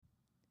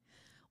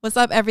What's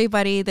up,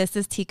 everybody? This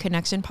is T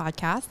Connection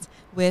Podcast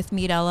with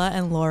Mirella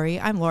and Lori.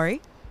 I'm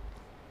Lori.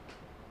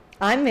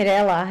 I'm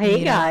Mirella.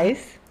 Hey,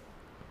 guys.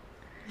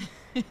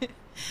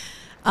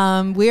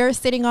 We are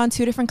sitting on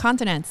two different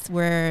continents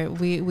where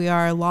we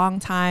are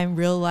longtime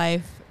real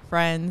life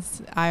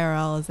friends,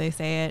 IRL as they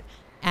say it,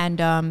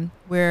 and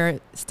we're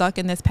stuck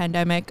in this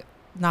pandemic,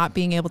 not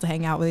being able to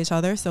hang out with each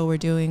other. So we're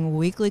doing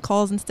weekly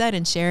calls instead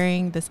and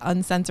sharing this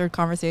uncensored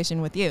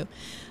conversation with you.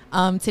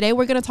 Today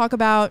we're going to talk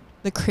about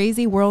the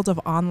crazy world of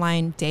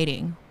online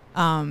dating,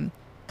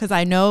 because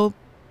I know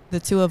the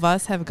two of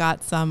us have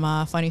got some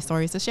funny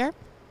stories to share,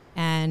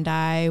 and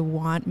I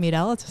want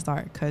Mirella to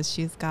start because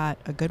she's got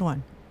a good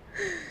one.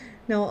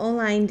 No,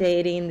 online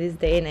dating this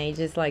day and age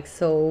is like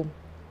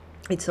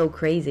it's so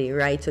crazy,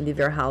 right? To leave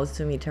your house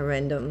to meet a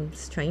random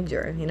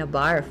stranger in a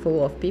bar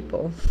full of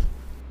people.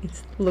 It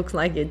looks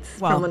like it's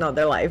from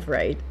another life,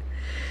 right?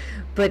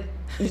 But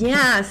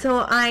yeah,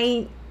 so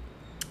I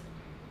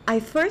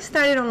first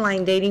started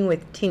online dating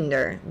with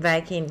Tinder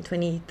back in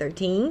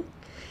 2013.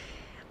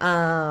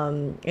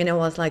 And it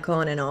was like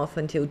on and off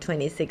until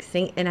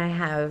 2016. And I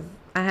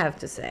have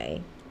to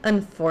say,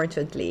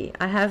 unfortunately,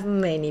 I have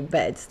many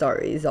bad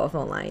stories of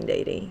online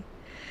dating.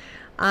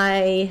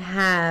 I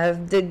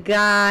have the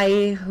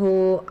guy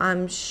who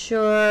I'm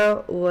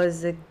sure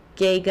was a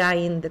gay guy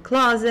in the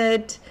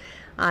closet.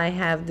 I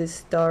have the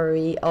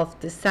story of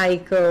the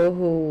psycho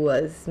who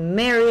was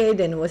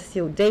married and was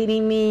still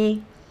dating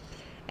me.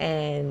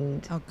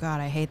 And oh God,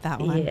 I hate that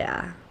one.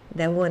 Yeah,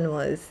 that one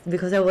was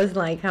because I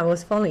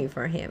was falling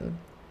for him.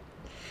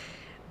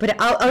 But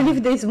I'll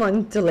leave this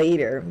one to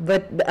later.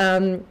 But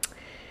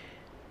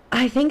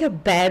I think a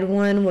bad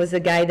one was a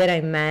guy that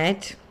I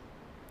met.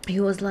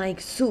 He was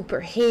like super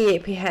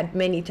hip. He had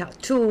many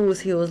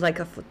tattoos. He was like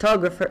a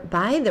photographer.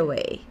 By the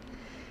way,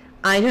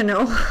 I don't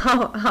know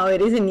how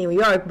it is in New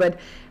York, but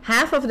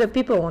half of the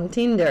people on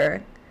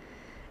Tinder,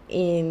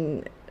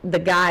 in the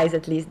guys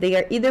at least, they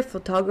are either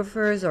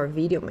photographers or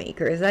video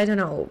makers. I don't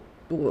know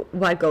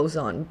what goes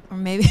on. Or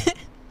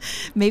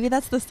maybe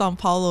that's the Sao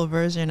Paulo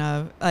version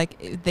of,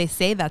 like, they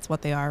say that's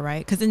what they are,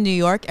 right? Because in New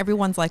York,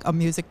 everyone's like a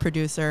music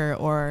producer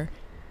or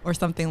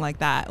something like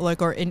that,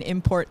 like, or in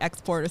import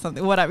export or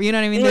something, whatever, you know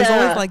what I mean? There's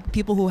always like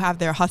people who have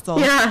their hustle.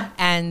 Yeah.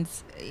 And,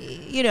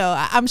 you know,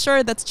 I'm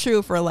sure that's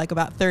true for like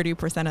about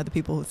 30% of the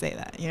people who say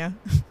that, you know?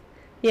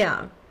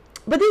 Yeah.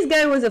 But this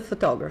guy was a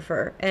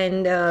photographer,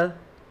 and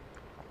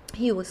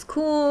he was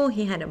cool.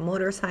 He had a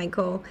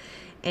motorcycle,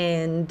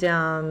 and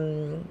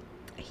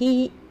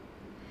he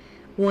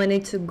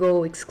wanted to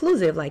go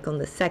exclusive, like on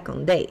the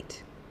second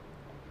date.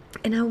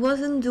 And I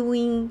wasn't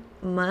doing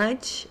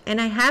much, and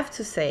I have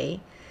to say,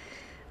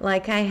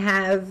 like, I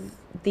have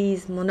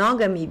this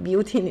monogamy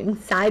built in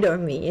inside of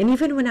me. And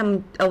even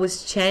when I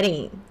was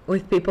chatting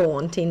with people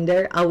on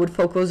Tinder, I would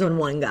focus on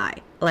one guy.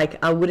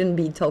 Like, I wouldn't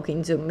be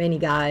talking to many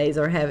guys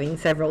or having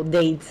several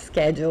dates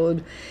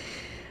scheduled.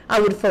 I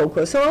would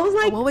focus. So I was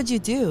like, what would you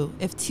do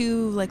if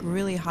two like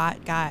really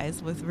hot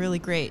guys with really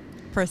great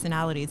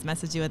personalities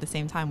message you at the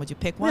same time? Would you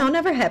pick one? No,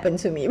 never happened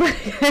to me. But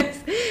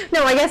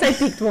no, I guess I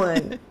picked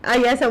one.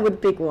 I guess I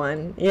would pick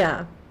one.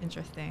 Yeah.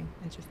 Interesting.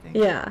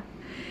 Yeah.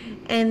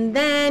 And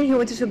then he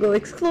wanted to go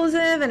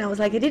exclusive, and I was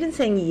like, I didn't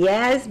say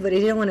yes, but I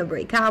didn't want to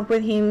break up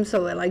with him,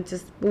 so I like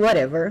just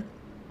whatever.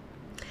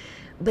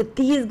 But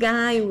this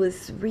guy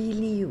was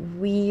really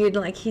weird.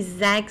 Like,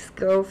 his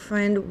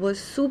ex-girlfriend was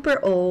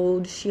super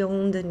old. She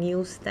owned a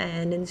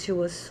newsstand, and she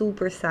was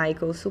super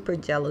psycho, super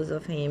jealous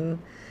of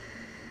him.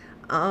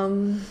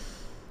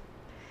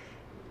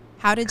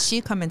 How did she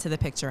come into the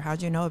picture? How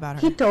did you know about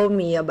her? He told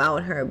me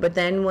about her, but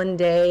then one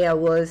day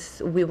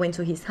we went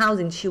to his house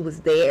and she was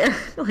there.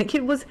 Like,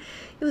 it was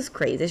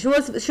crazy. She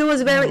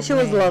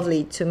was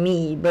lovely to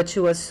me, but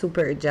she was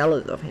super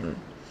jealous of him.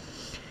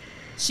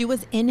 She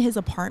was in his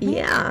apartment?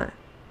 Yeah.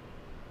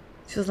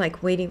 She was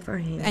like waiting for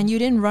him. And you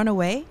didn't run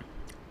away?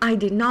 I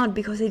did not,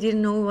 because I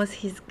didn't know it was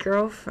his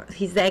girlfriend,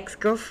 his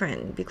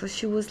ex-girlfriend, because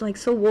she was like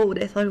so old.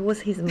 I thought it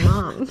was his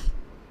mom.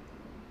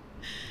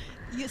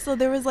 So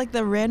there was like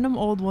the random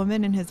old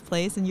woman in his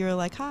place, and you were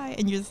like, hi,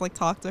 and you just like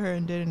talked to her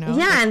and didn't know.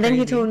 Yeah. That's and then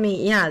crazy. he told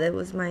me, yeah, that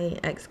was my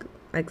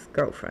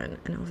ex-girlfriend.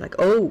 And I was like,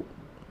 oh,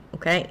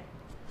 okay.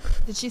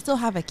 Did she still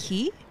have a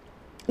key?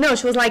 No,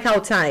 she was like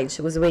outside.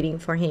 She was waiting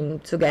for him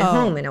to get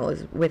home, and I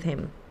was with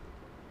him.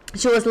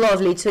 She was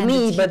lovely to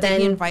me, but then...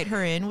 Did he invite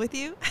her in with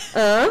you?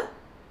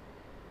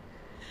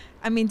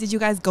 I mean, did you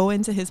guys go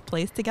into his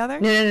place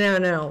together?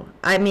 No.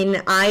 I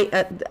mean,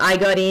 I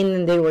got in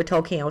and they were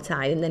talking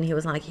outside, and then he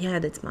was like, yeah,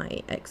 that's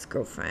my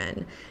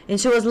ex-girlfriend. And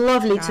she was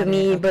lovely to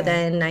me, but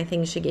then I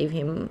think she gave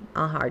him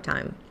a hard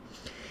time.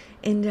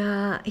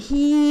 And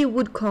he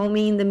would call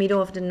me in the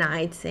middle of the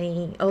night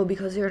saying, oh,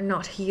 because you're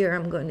not here,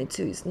 I'm going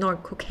to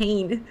snort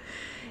cocaine.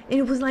 And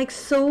it was like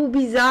so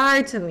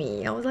bizarre to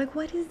me. I was like,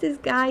 what is this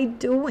guy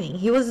doing?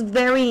 He was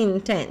very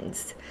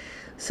intense.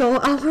 So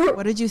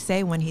what did you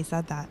say when he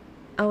said that?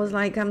 I was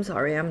like, I'm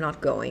sorry, I'm not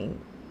going.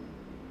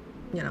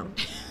 You know,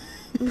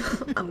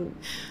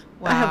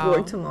 I have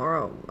work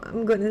tomorrow.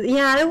 I'm gonna.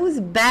 Yeah, it was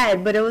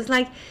bad, but it was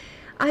like,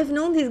 I've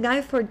known this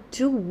guy for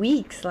 2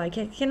 weeks. Like,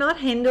 I cannot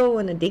handle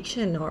an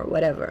addiction or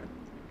whatever.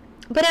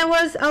 But I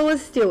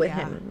was still with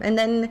him. And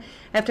then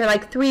after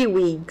like 3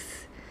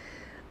 weeks,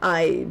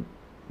 I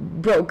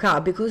broke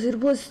up because it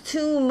was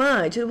too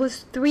much. It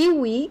was 3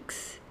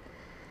 weeks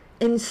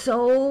and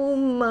so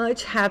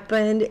much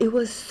happened. I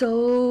was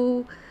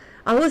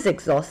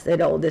exhausted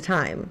all the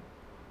time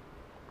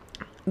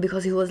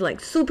because he was like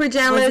super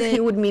jealous. He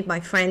would meet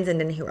my friends and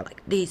then he was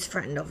like, this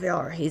friend of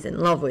yours, he's in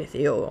love with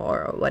you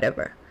or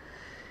whatever.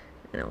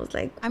 And I was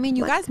like, I mean,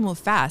 you guys move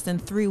fast. In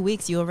 3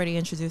 weeks, you already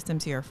introduced him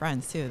to your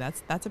friends too.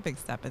 That's a big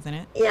step, isn't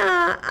it?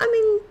 Yeah, I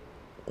mean,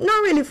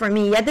 not really for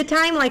me. At the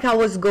time, like, I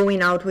was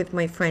going out with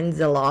my friends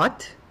a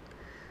lot.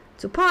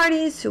 To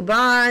parties, to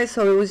bars.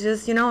 So it was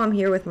just, I'm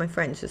here with my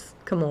friends. Just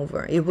come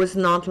over. It was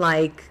not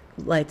like,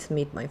 let's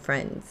meet my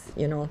friends,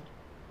 Yeah.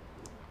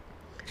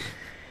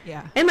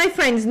 And my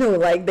friends knew,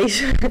 like, they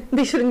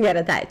shouldn't get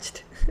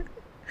attached.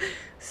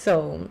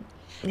 So...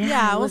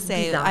 Yeah, I will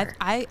say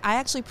I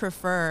actually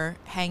prefer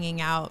hanging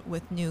out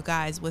with new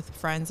guys with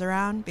friends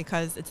around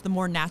because it's the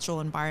more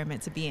natural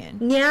environment to be in.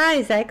 Yeah,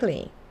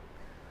 exactly.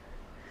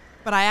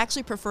 But I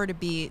actually prefer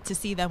to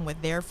see them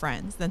with their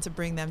friends than to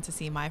bring them to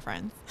see my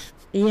friends.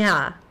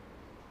 Yeah,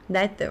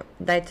 that too.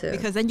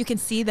 Because then you can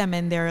see them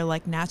in their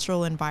like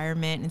natural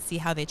environment and see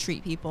how they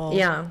treat people.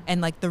 Yeah. And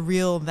like the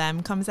real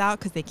them comes out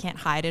because they can't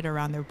hide it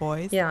around their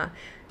boys. Yeah.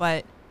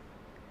 But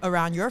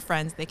around your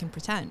friends, they can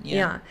pretend.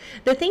 Yeah.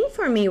 The thing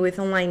for me with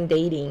online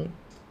dating,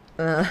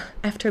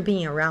 after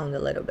being around a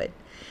little bit,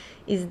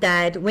 is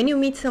that when you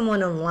meet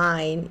someone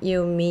online,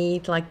 you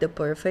meet like the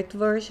perfect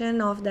version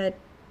of that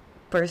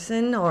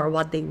person or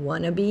what they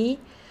want to be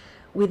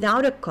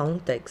without a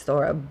context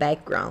or a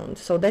background.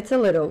 So that's a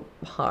little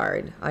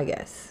hard, I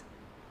guess.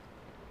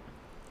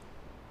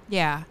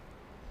 Yeah.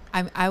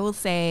 I will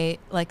say,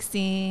 like,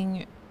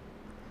 you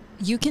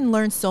can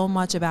learn so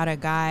much about a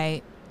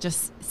guy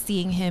just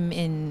seeing him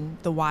in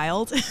the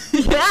wild.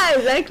 Yeah,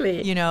 exactly.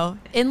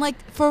 In like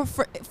for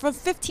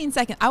 15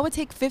 seconds, I would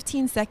take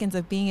 15 seconds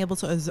of being able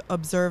to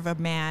observe a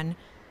man,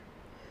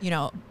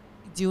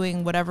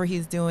 doing whatever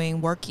he's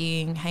doing,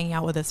 working, hanging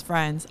out with his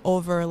friends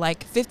over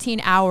like 15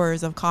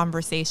 hours of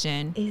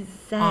conversation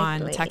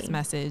on text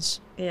message.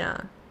 Yeah.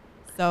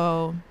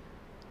 So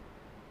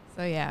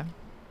yeah.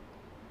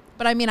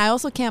 But I mean, I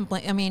also can't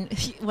blame. I mean,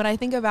 when I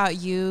think about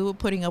you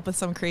putting up with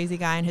some crazy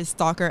guy and his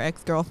stalker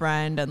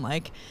ex-girlfriend, and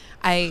like,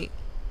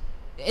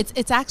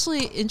 it's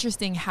actually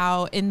interesting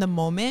how in the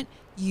moment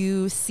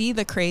you see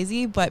the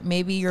crazy, but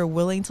maybe you're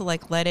willing to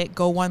like let it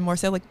go one more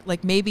step.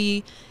 Like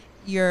maybe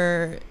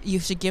you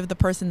should give the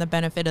person the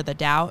benefit of the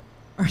doubt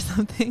or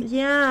something.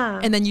 Yeah.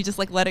 And then you just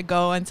like let it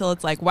go until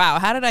it's like, wow,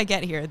 how did I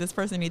get here? This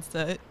person needs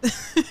to.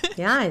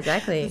 Yeah,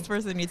 exactly. This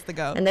person needs to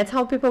go. And that's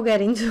how people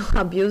get into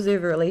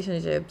abusive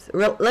relationships.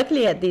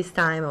 Luckily at this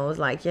time I was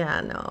like,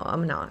 yeah, no,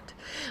 I'm not.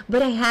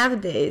 But I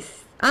have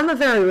this. I'm a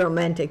very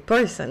romantic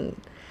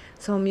person.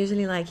 So I'm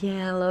usually like,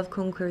 yeah, love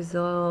conquers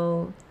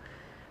all.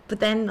 But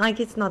then like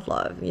it's not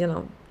love,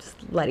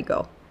 just let it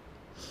go.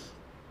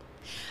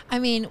 I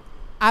mean,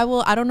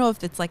 I don't know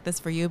if it's like this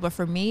for you, but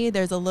for me,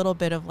 there's a little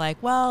bit of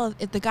like, well,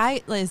 if the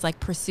guy is like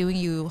pursuing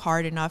you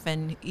hard enough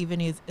and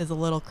even is a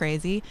little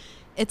crazy,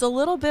 it's a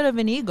little bit of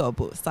an ego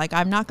boost. Like,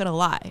 I'm not going to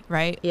lie.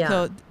 Right. Yeah.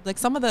 So like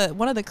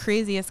one of the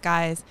craziest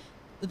guys,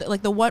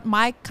 like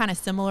my kind of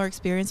similar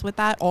experience with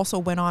that also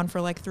went on for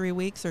like 3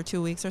 weeks or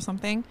 2 weeks or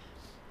something.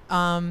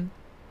 And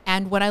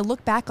when I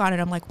look back on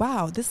it, I'm like,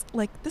 wow, this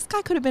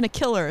guy could have been a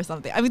killer or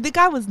something. I mean, the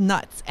guy was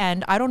nuts.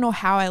 And I don't know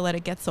how I let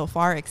it get so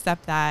far,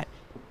 except that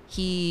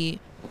he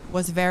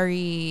was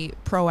very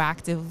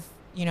proactive,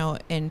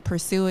 in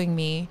pursuing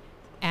me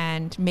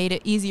and made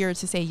it easier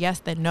to say yes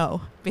than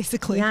no,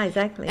 basically. Yeah,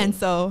 exactly. And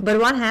so... But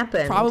what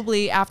happened?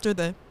 Probably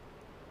after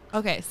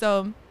Okay,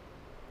 so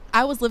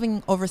I was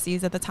living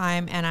overseas at the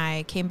time and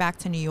I came back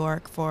to New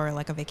York for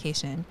like a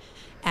vacation.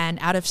 And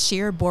out of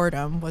sheer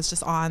boredom was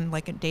just on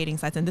like dating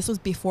sites. And this was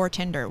before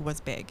Tinder was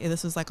big.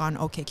 This was like on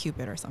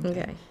OkCupid or something.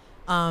 Okay.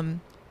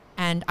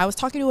 And I was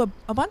talking to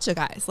a bunch of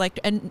guys, like,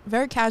 and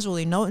very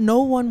casually,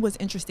 no one was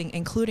interesting,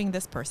 including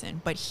this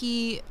person. But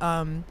he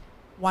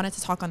wanted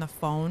to talk on the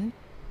phone.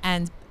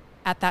 And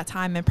at that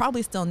time, and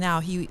probably still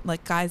now,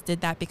 guys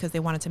did that because they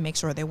wanted to make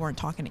sure they weren't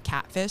talking to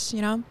catfish,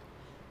 So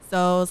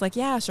I was like,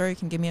 yeah, sure, you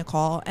can give me a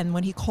call. And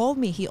when he called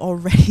me, he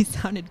already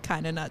sounded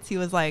kind of nuts. He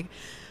was like,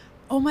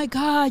 oh my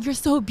God, you're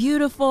so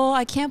beautiful.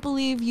 I can't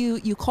believe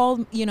you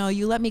called,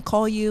 you let me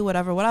call you,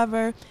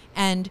 whatever.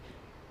 And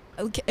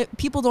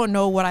people don't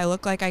know what I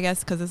look like, I guess,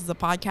 because this is a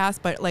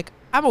podcast, but like,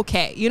 I'm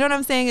okay. You know what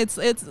I'm saying?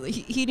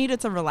 He needed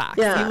to relax.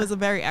 Yeah. He was a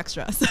very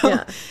extra. So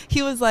yeah.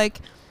 he was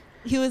like,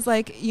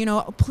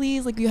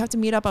 please, like, you have to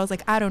meet up. I was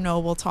like, I don't know.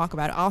 We'll talk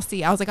about it. I'll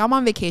see. I was like, I'm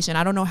on vacation.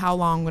 I don't know how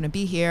long I'm going to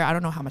be here. I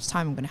don't know how much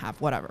time I'm going to have,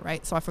 whatever.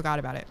 Right. So I forgot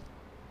about it.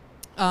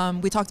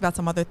 We talked about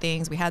some other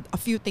things. We had a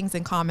few things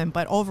in common,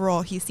 but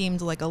overall he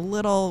seemed like a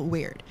little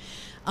weird.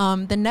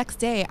 The next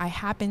day I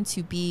happened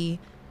to be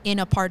in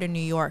a part of New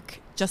York,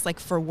 just like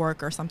for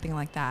work or something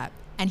like that.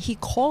 And he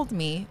called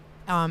me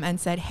and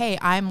said, hey,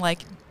 I'm like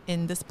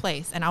in this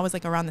place. And I was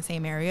like around the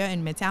same area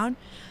in Midtown.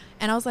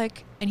 And I was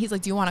like, and he's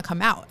like, do you want to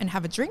come out and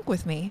have a drink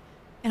with me?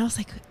 And I was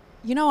like,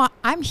 you know,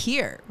 I'm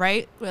here,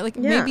 right? Like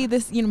maybe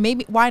this, you know,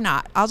 maybe why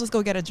not? I'll just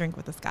go get a drink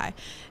with this guy.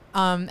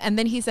 And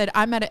then he said,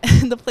 I'm at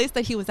the place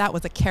that he was at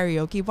was a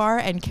karaoke bar,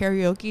 and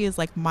karaoke is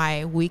like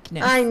my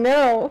weakness. I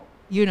know.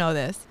 You know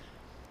this.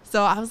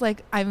 So I was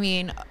like, I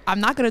mean, I'm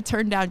not going to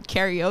turn down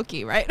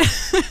karaoke, right?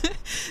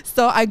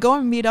 So I go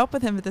and meet up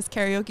with him at this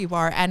karaoke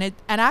bar, and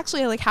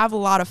actually like have a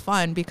lot of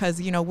fun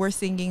because, you know, we're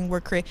singing,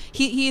 we're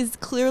he's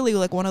clearly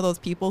like one of those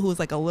people who's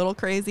like a little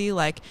crazy.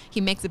 Like he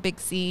makes a big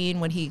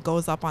scene when he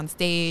goes up on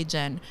stage,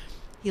 and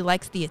he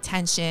likes the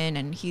attention,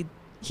 and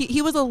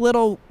he was a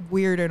little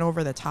weird and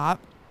over the top,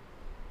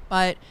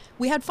 but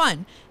we had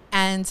fun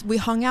and we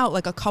hung out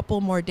like a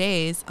couple more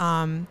days.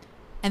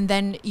 And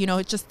then, you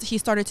know, he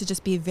started to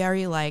just be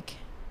very like,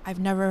 I've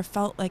never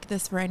felt like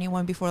this for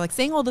anyone before, like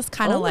saying all this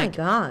kind of like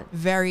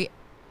very,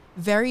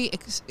 very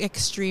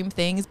extreme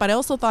things. But I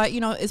also thought,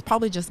 you know, it's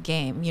probably just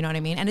game, you know what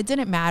I mean? And it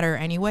didn't matter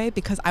anyway,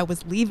 because I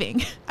was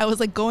leaving. I was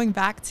like going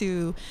back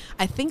to,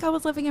 I think I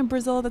was living in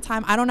Brazil at the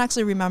time. I don't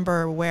actually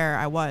remember where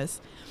I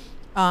was.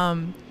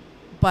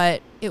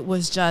 But it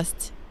was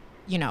just,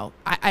 you know,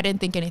 I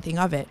didn't think anything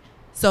of it.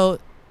 So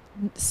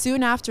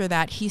soon after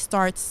that, he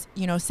starts,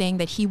 you know, saying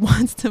that he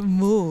wants to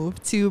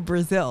move to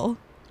Brazil.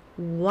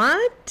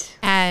 What?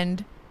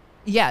 And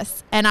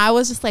yes. And I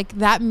was just like,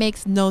 that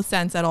makes no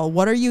sense at all.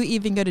 What are you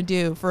even going to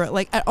do for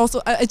like,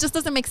 also, it just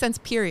doesn't make sense,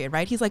 period.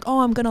 Right. He's like,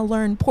 oh, I'm going to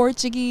learn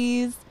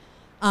Portuguese.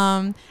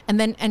 And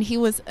he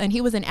was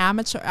an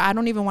amateur. I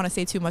don't even want to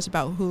say too much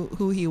about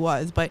who he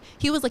was, but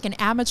he was like an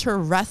amateur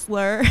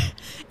wrestler.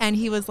 And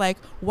he was like,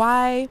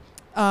 why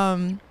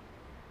do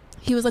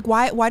you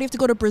have to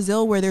go to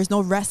Brazil where there's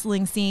no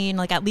wrestling scene?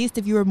 Like, at least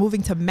if you were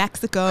moving to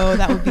Mexico,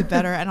 that would be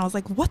better. And I was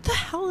like, what the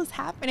hell is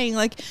happening?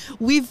 Like,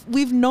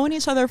 we've known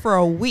each other for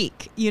a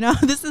week, you know,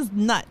 this is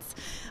nuts.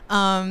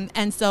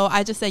 And so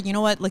I just said, you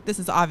know what, like, this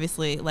is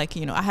obviously like,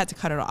 you know, I had to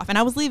cut it off, and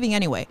I was leaving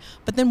anyway.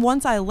 But then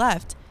once I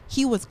left,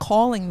 he was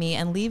calling me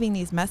and leaving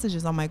these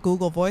messages on my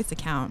Google Voice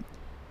account,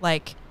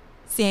 like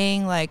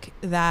saying like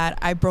that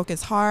I broke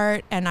his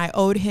heart and I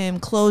owed him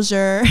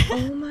closure.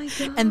 Oh my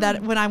God. And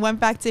that when I went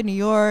back to New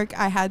York,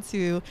 I had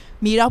to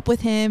meet up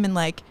with him and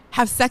like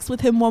have sex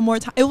with him one more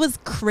time. It was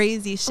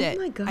crazy shit.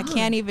 Oh my God. I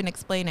can't even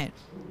explain it.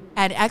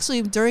 And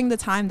actually during the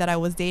time that I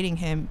was dating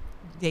him,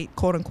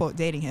 quote unquote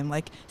dating him,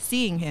 like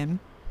seeing him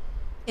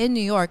in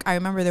New York, I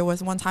remember there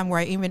was one time where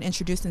I even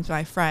introduced him to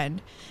my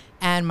friend.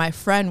 And my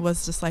friend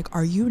was just like,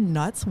 are you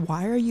nuts?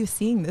 Why are you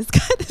seeing this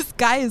guy? This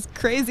guy is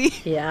crazy.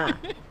 Yeah.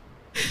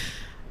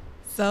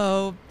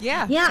 So,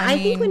 yeah. Yeah, I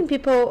think when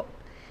people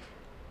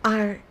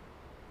are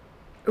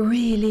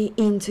really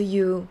into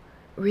you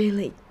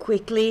really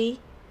quickly,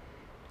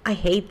 I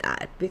hate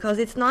that, because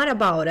it's not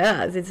about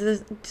us. It's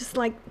just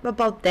like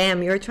about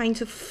them. You're trying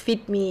to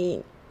fit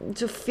me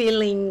to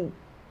feeling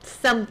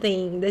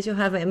something that you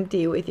have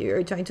empty with you.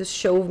 You're trying to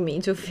shove me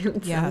to feel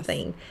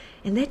something.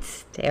 And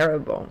that's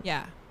terrible.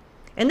 Yeah.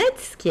 And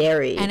that's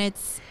scary. And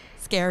it's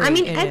scary. I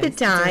mean, at the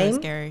time,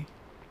 scary.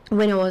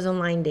 When I was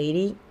online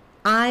dating,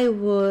 I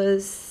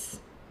was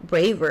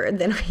braver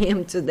than I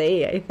am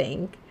today, I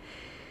think.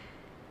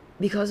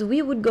 Because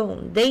we would go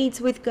on dates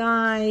with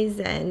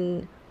guys,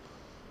 and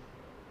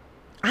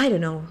I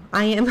don't know.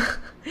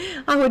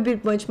 I would be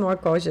much more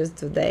cautious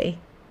today.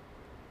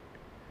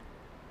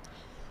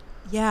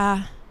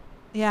 Yeah.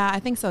 Yeah,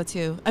 I think so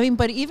too. I mean,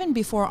 but even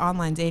before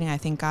online dating, I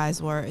think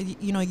guys were,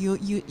 you know,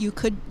 you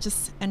could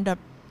just end up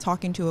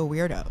talking to a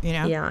weirdo, you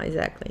know? Yeah,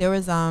 exactly. There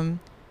was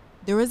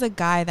a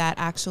guy that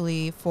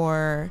actually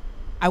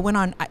I went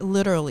on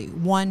literally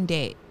one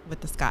date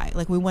with this guy.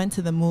 Like, we went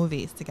to the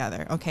movies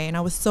together, okay? And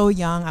I was so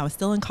young. I was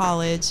still in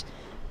college,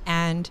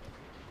 and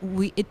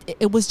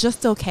it was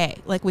just okay.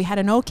 Like, we had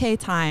an okay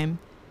time,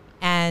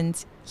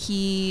 and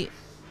he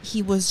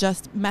was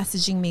just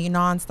messaging me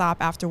nonstop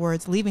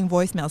afterwards, leaving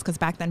voicemails, because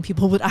back then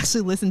people would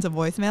actually listen to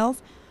voicemails.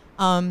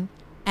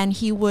 And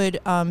he would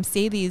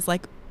say these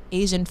like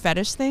Asian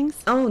fetish things.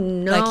 Oh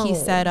no! Like he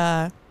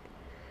said,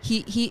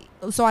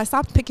 so I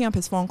stopped picking up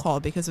his phone call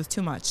because it was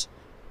too much.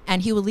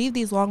 And he would leave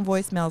these long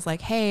voicemails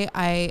like, hey,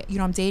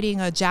 I'm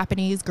dating a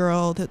Japanese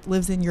girl that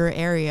lives in your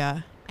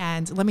area.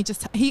 And let me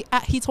just, he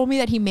told me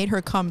that he made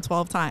her come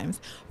 12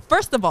 times.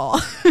 First of all.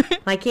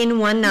 Like in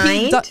one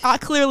night?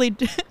 Clearly.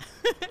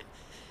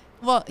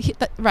 Well,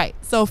 right.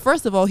 So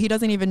first of all, he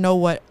doesn't even know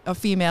what a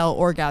female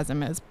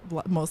orgasm is,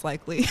 most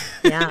likely.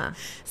 Yeah.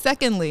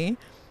 Secondly,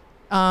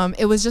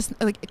 it was just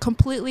like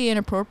completely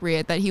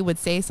inappropriate that he would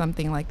say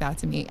something like that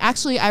to me.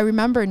 Actually, I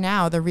remember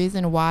now the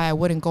reason why I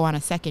wouldn't go on a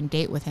second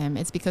date with him.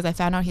 It's because I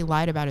found out he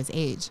lied about his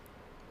age.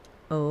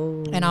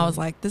 Oh. And I was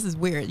like, this is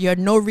weird. You had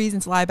no reason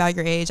to lie about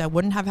your age. I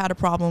wouldn't have had a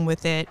problem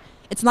with it.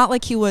 It's not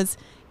like he was,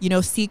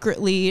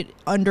 secretly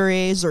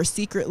underage or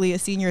secretly a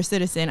senior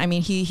citizen. I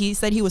mean, he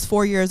said he was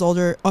 4 years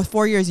older or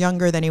 4 years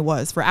younger than he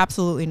was for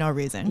absolutely no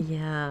reason.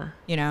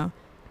 Yeah.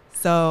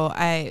 So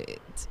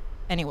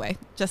anyway,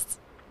 just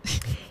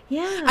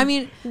Yeah. I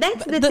mean,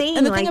 that's the thing.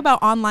 And the thing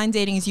about online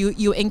dating is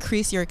you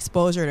increase your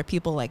exposure to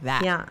people like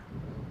that. Yeah.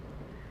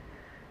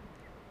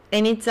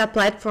 And it's a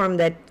platform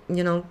that,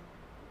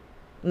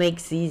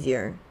 makes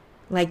easier.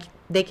 Like,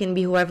 they can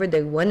be whoever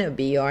they want to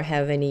be, or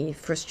have any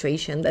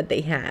frustration that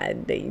they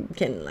had. They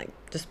can, like,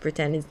 just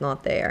pretend it's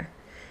not there.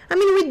 I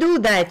mean, we do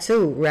that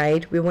too,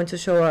 right? We want to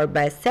show our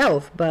best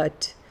self,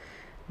 but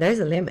there's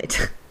a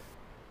limit.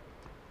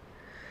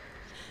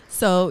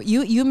 So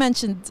you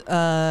mentioned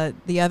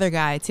the other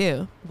guy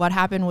too. What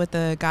happened with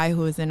the guy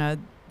who was in a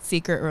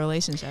secret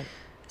relationship?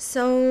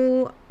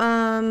 So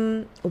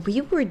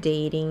we were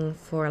dating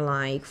for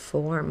like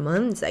 4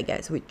 months, I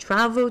guess. We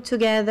traveled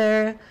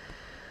together.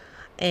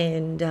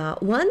 And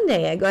one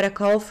day I got a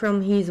call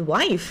from his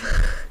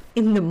wife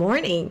in the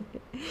morning.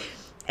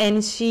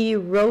 And she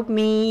wrote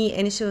me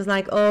and she was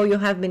like, oh, you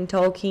have been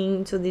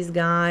talking to this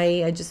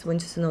guy. I just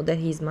want you to know that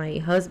he's my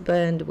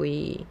husband.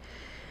 We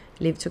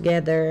live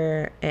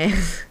together. And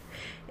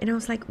I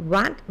was like,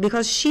 what?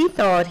 Because she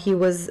thought he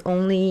was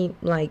only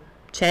like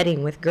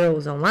chatting with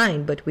girls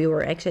online, but we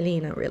were actually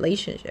in a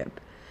relationship.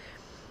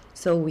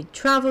 So we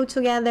traveled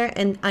together.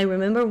 And I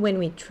remember when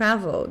we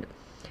traveled,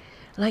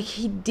 like,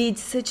 he did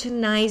such a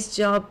nice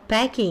job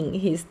packing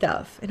his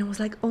stuff. And I was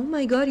like, oh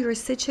my God, you're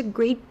such a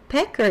great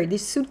packer.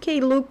 This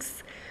suitcase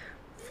looks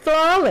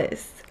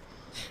flawless.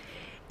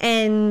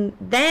 And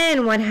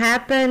then what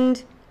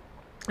happened,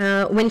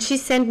 when she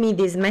sent me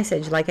this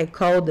message, like, I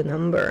called the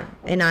number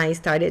and I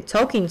started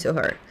talking to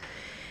her.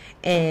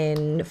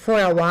 And for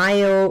a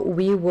while,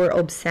 we were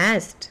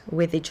obsessed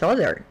with each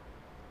other.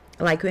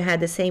 Like, we had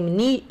the same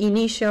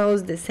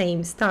initials, the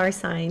same star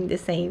sign, the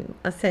same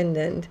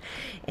ascendant.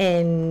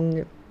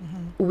 And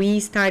we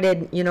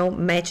started,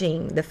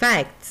 matching the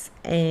facts.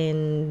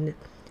 And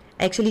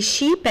actually,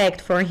 she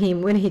packed for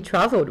him when he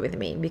traveled with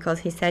me, because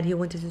he said he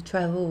wanted to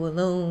travel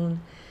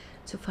alone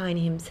to find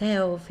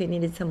himself. He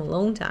needed some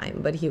alone time,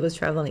 but he was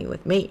traveling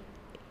with me.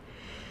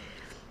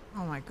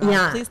 Oh my God.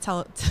 Yeah.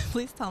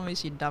 Please tell me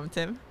she dumped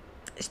him.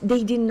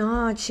 They did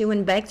not. She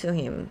went back to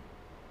him.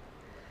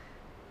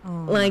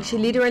 Oh, Like, no. she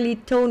literally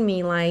told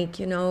me, like,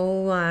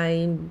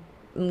 I'm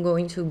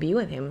going to be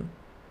with him.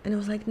 And I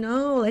was like,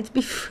 no, let's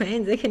be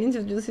friends. I can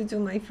introduce you to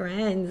my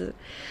friends.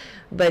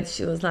 But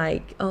she was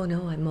like, oh,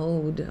 no, I'm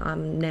old.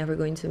 I'm never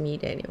going to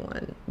meet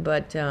anyone.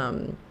 But,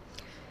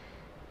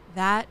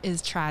 That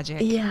is tragic.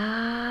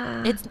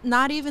 yeah. It's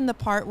not even the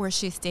part where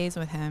she stays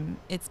with him.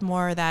 It's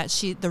more that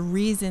the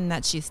reason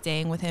that she's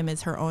staying with him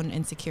is her own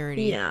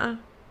insecurity. Yeah.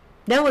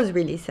 That was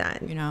really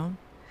sad.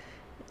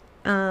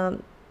 A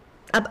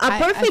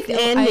perfect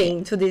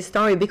ending to this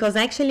story, because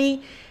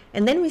actually,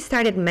 and then we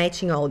started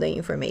matching all the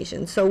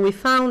information. So we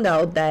found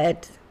out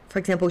that, for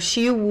example,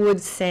 she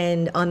would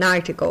send an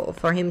article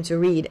for him to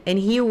read, and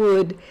he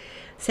would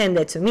send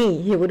it to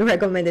me. He would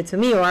recommend it to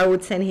me, or I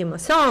would send him a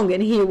song,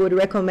 and he would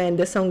recommend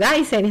the song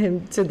I sent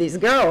him to this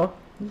girl.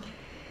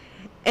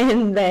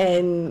 And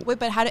then... Wait,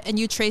 but and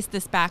you traced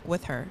this back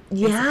with her?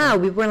 Yeah,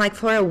 we were like,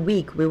 for a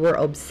week, we were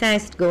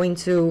obsessed, going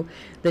to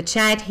the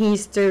chat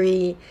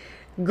history,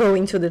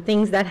 going to the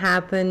things that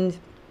happened.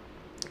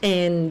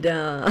 And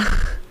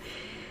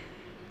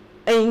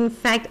in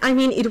fact, I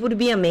mean, it would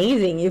be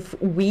amazing if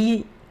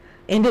we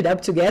ended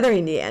up together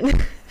in the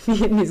end,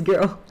 me and this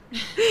girl.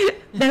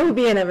 That would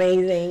be an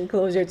amazing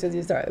closure to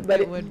the story.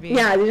 But it would be.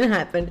 Yeah, it didn't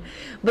happen.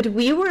 But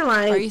we were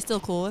like... Are you still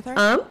cool with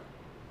her?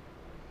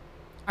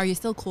 Are you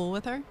still cool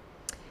with her?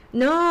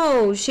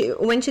 No,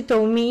 when she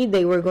told me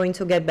they were going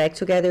to get back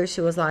together,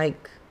 she was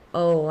like,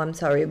 oh, I'm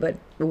sorry, but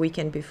we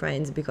can't be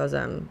friends because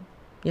I'm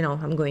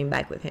going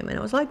back with him. And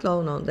I was like,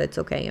 no, that's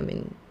okay. I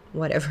mean,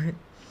 whatever.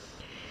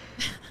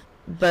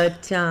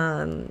 But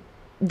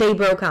they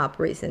broke up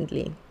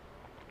recently.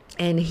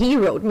 And he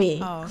wrote me,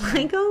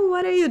 like, oh,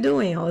 what are you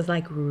doing? I was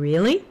like,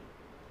 really?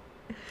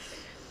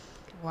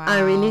 Wow. I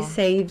really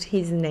saved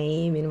his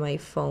name in my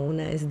phone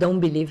as Don't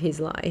Believe His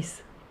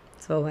Lies.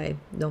 So I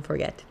don't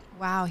forget.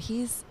 Wow,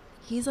 he's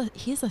a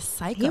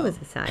psycho. He was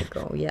a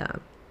psycho, yeah.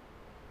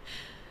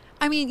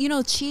 I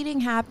mean,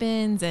 cheating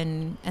happens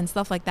and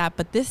stuff like that,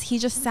 but he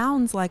just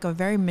sounds like a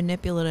very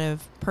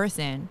manipulative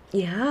person.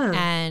 Yeah.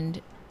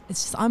 And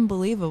it's just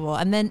unbelievable.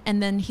 And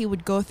then he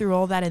would go through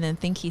all that and then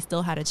think he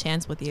still had a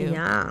chance with you.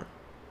 Yeah.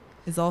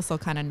 Is also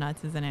kind of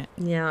nuts, isn't it?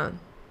 Yeah.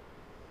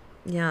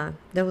 Yeah,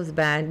 that was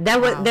bad. That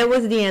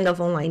was the end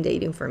of online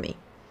dating for me.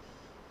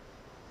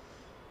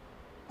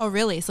 Oh,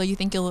 really? So you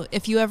think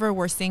if you ever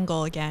were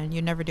single again,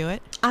 you'd never do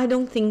it? I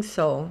don't think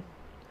so.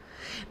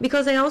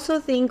 Because I also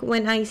think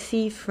when I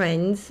see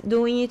friends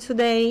doing it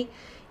today,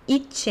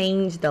 it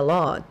changed a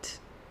lot.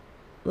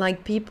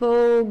 Like,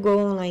 people go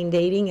online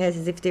dating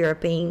as if they are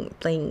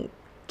playing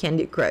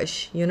Candy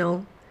Crush, I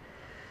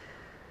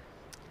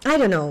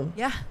don't know.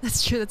 Yeah,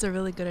 that's true. That's a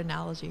really good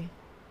analogy.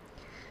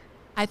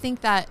 I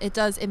think that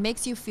it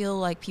makes you feel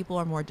like people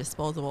are more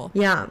disposable.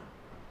 Yeah.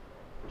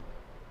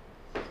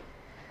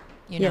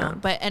 Yeah.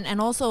 But and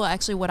also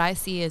actually what I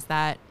see is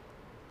that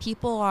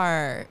people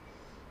are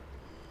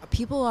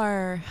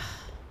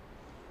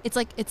it's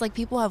like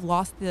people have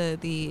lost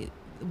the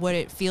what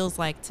it feels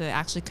like to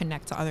actually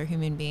connect to other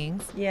human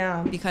beings.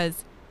 Yeah.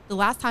 Because the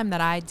last time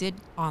that I did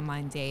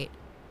online date,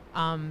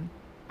 I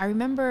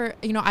remember,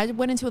 I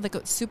went into like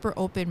a super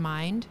open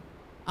mind,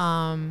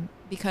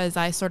 because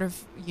I sort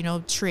of,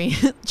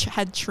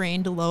 had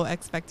trained low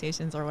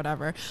expectations or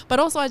whatever. But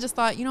also I just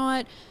thought, you know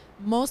what?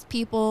 Most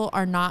people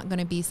are not going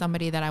to be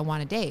somebody that I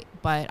want to date,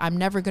 but I'm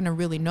never going to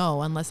really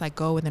know unless I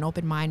go with an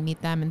open mind,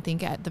 meet them, and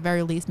think at the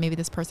very least, maybe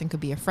this person could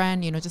be a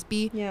friend, just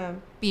be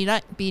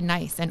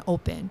nice and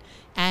open.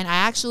 And I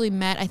actually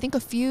met, I think, a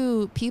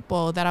few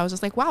people that I was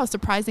just like, wow,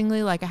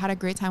 surprisingly, like I had a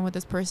great time with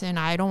this person.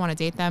 I don't want to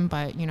date them,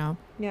 but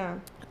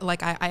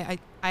like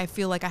I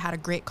feel like I had a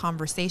great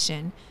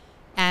conversation.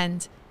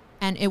 And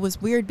it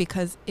was weird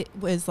because it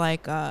was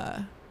like,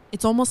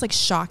 it's almost like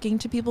shocking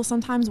to people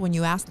sometimes when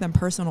you ask them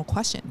personal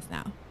questions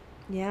now.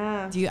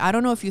 Yeah. I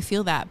don't know if you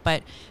feel that,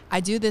 but I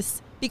do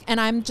this,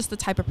 and I'm just the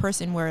type of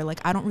person where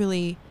like I don't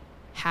really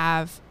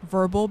have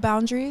verbal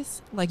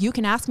boundaries. Like you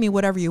can ask me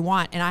whatever you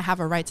want and I have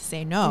a right to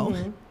say no.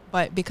 Mm-hmm.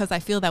 But because I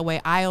feel that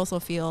way, I also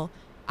feel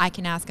I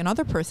can ask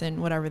another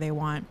person whatever they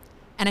want.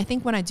 And I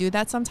think when I do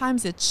that,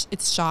 sometimes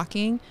it's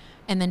shocking,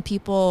 and then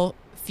people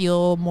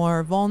feel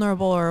more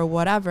vulnerable or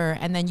whatever,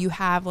 and then you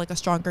have like a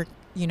stronger,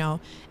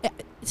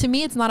 to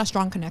me, it's not a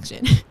strong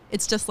connection.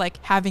 It's just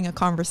like having a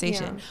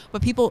conversation. Yeah.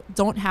 But people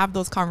don't have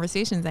those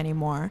conversations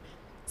anymore.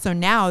 So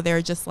now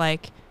they're just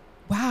like,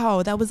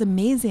 wow, that was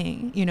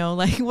amazing.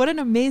 Like what an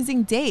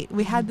amazing date.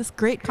 We had this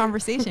great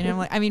conversation. And I'm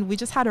like, we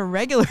just had a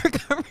regular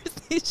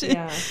conversation.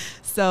 Yeah.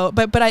 So,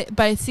 but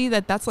I see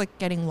that that's like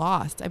getting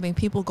lost.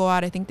 People go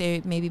out, I think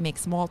they maybe make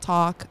small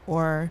talk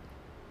or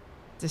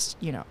just,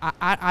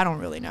 I don't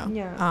really know.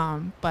 Yeah.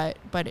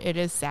 But it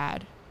is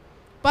sad.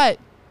 But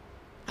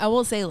I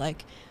will say,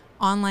 like,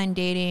 online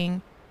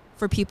dating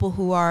for people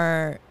who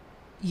are,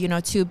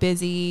 too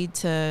busy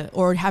to,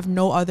 or have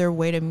no other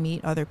way to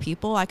meet other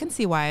people, I can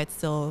see why it's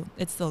still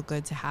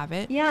good to have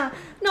it. Yeah.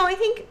 No, I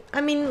think,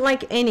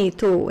 like any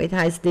tool, it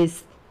has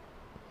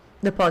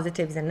the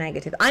positives and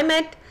negatives. I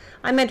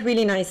met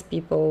really nice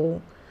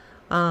people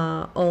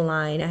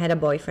online. I had a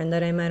boyfriend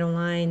that I met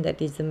online that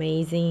is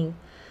amazing.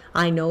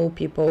 I know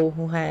people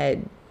who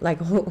had like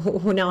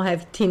who now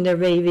have Tinder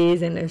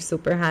babies and are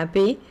super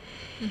happy.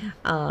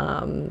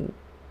 Mm-hmm.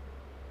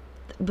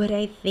 But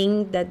I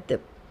think that the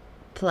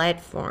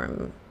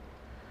platform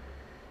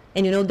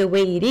and the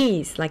way it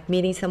is, like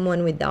meeting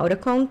someone without a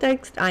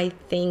context, I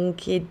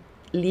think it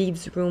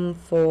leaves room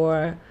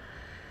for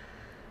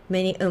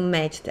many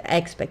unmatched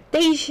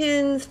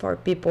expectations, for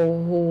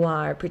people who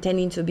are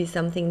pretending to be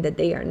something that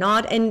they are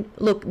not. And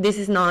look, this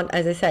is not,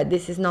 as I said,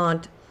 this is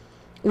not,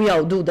 we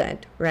all do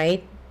that,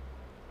 right?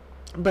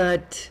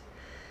 But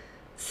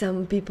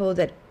some people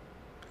that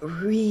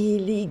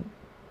really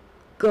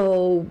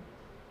go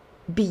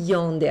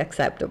beyond the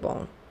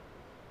acceptable,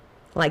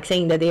 like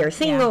saying that they are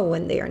single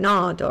when they are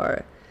not,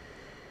 or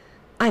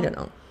I don't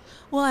know.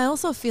 Well, I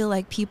also feel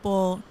like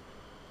people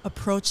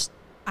approach,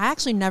 I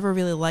actually never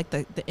really liked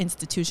the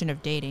institution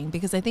of dating,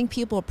 because I think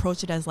people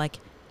approach it as like,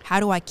 how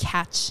do I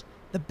catch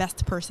the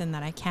best person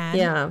that I can?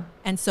 Yeah.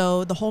 And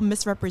so the whole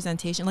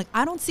misrepresentation, like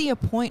I don't see a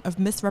point of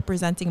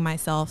misrepresenting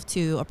myself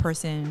to a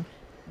person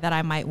that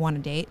I might want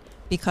to date,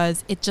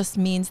 because it just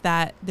means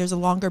that there's a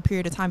longer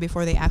period of time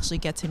before they actually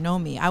get to know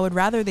me. I would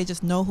rather they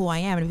just know who I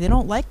am. And if they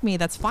don't like me,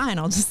 that's fine.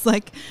 I'll just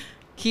like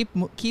keep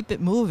it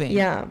moving.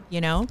 Yeah.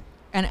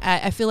 And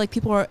I feel like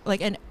people are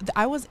like, and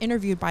I was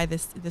interviewed by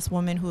this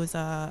woman who is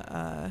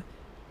a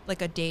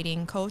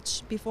dating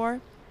coach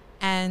before.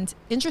 And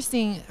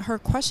interesting, her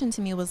question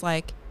to me was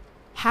like,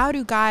 how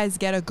do guys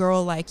get a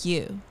girl like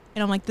you?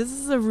 And I'm like, this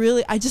is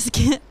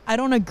I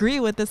don't agree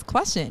with this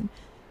question.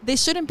 They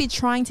shouldn't be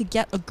trying to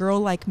get a girl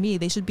like me.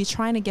 They should be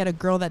trying to get a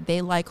girl that they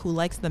like, who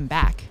likes them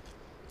back.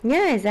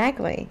 Yeah,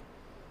 exactly.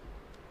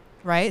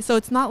 Right? So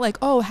it's not like,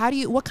 oh,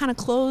 what kind of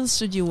clothes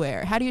should you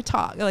wear? How do you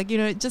talk? Like,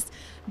 just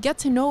get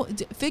to know,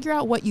 figure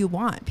out what you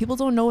want. People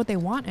don't know what they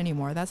want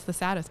anymore. That's the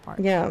saddest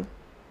part. Yeah.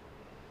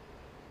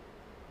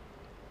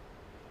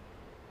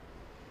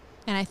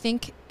 And I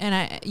think,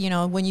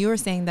 when you were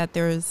saying that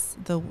there's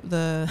the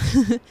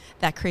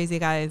that crazy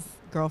guy's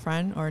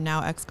girlfriend, or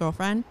now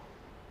ex-girlfriend,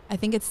 I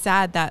think it's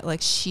sad that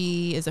like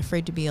she is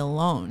afraid to be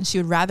alone. She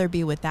would rather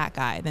be with that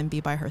guy than be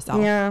by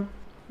herself. Yeah,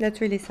 that's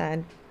really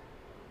sad.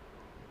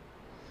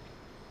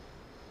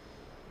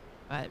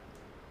 But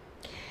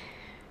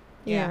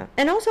yeah.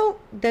 And also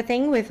the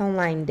thing with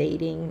online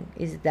dating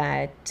is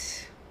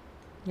that,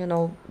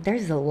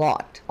 there's a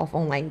lot of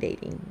online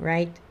dating,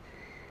 right?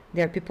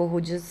 There are people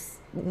who just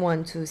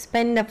want to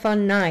spend a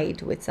fun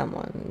night with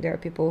someone. There are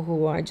people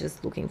who are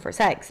just looking for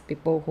sex,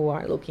 people who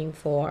are looking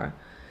for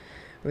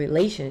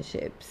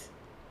relationships.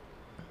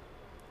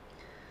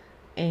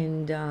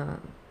 And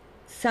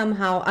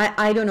somehow,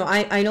 I don't know,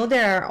 I know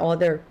there are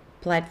other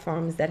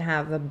platforms that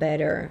have a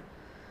better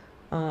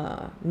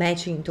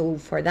matching tool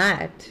for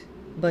that,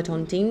 but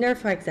on Tinder,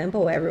 for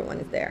example, everyone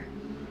is there.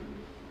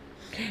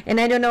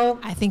 And I don't know,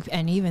 I think,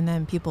 and even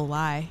then people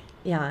lie.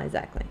 Yeah,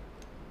 exactly.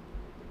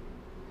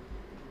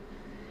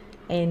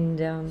 And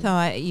so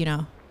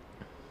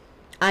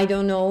I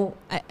don't know.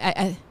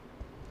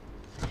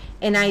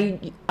 And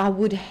I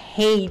would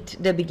hate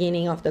the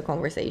beginning of the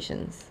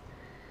conversations.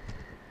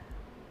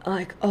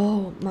 Like,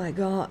 oh my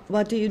God,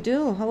 what do you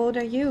do? How old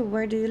are you?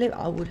 Where do you live?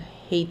 I would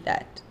hate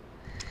that.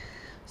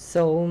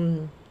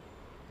 So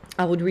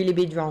I would really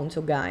be drawn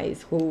to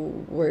guys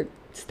who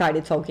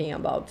started talking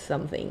about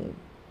something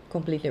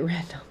completely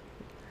random.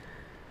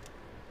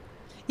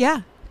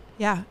 Yeah.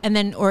 Yeah. And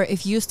then, or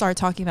if you start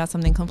talking about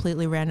something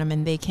completely random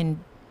and they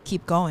can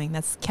keep going,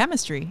 that's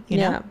chemistry, you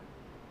know?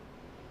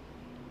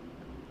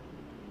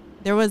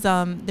 There was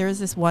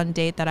this one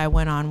date that I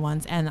went on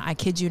once, and I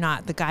kid you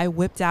not, the guy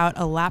whipped out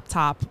a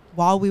laptop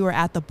while we were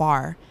at the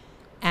bar,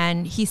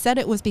 and he said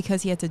it was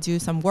because he had to do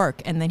some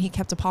work, and then he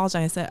kept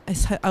apologizing.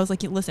 I was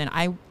like, listen,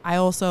 I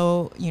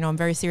also, you know, I'm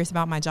very serious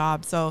about my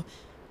job, so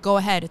go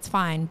ahead, it's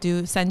fine.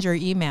 Send your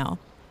email.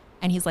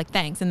 And he's like,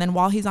 thanks. And then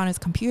while he's on his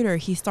computer,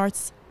 he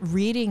starts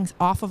reading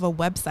off of a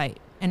website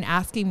and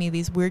asking me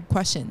these weird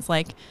questions,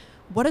 like,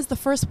 what is the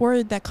first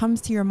word that comes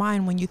to your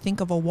mind when you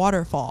think of a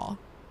waterfall?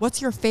 What's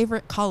your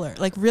favorite color?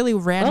 Like really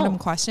random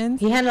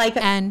questions. He had like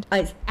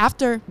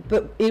after,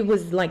 but it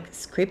was like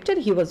scripted.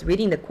 He was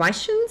reading the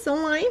questions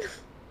online.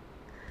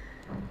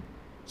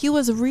 He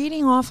was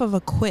reading off of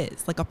a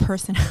quiz, like a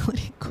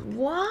personality quiz.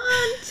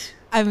 What?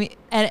 I mean,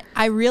 and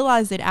I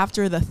realized it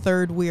after the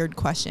third weird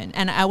question.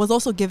 And I was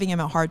also giving him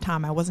a hard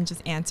time. I wasn't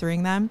just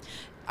answering them.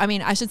 I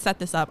mean, I should set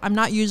this up. I'm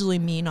not usually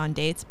mean on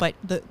dates, but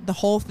the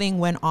whole thing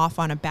went off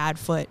on a bad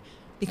foot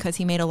because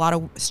he made a lot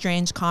of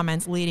strange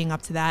comments leading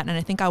up to that. And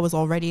I think I was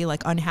already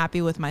like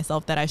unhappy with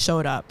myself that I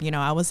showed up. You know,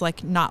 I was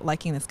like not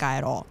liking this guy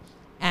at all.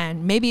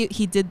 And maybe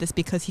he did this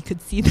because he could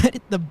see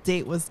that the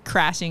date was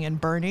crashing and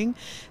burning.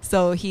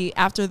 So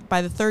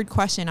by the third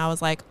question, I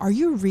was like, are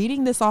you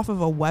reading this off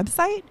of a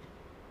website?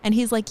 And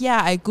he's like,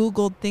 yeah, I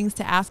Googled things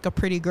to ask a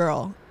pretty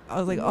girl. I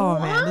was like, oh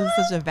man, this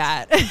is such a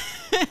bad.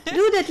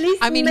 Dude, at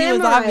least I mean, he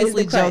was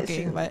obviously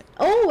joking, but.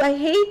 Oh, I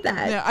hate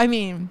that. Yeah, I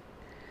mean,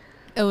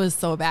 it was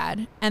so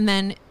bad. And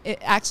then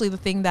actually the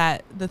thing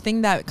that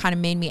kind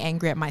of made me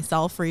angry at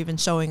myself for even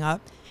showing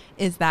up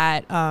is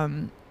that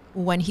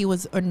when he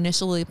was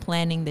initially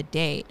planning the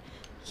date,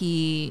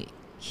 he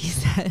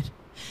said,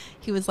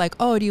 he was like,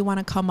 oh, do you want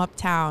to come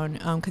uptown?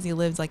 Because he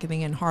lives like I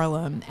think in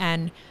Harlem,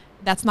 and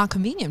that's not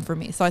convenient for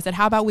me. So I said,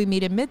 how about we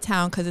meet in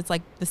Midtown, because it's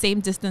like the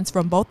same distance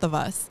from both of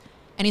us.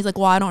 And he's like,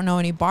 well, I don't know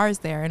any bars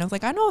there. And I was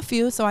like, I know a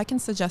few, so I can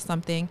suggest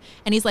something.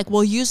 And he's like,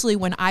 well, usually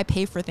when I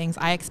pay for things,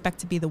 I expect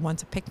to be the one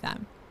to pick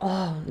them.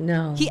 Oh,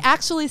 no. He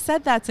actually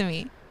said that to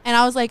me. And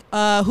I was like,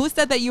 who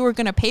said that you were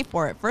going to pay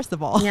for it, first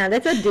of all? Yeah,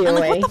 that's a deal. I'm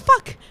like, what the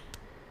fuck?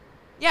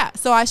 Yeah,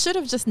 so I should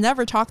have just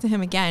never talked to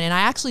him again. And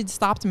I actually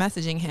stopped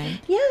messaging him.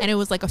 Yeah. And it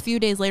was like a few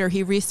days later,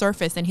 he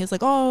resurfaced and he was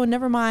like, oh,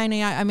 never mind.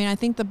 I mean, I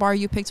think the bar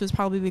you picked would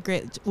probably be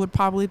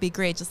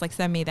great. Just like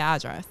send me the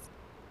address.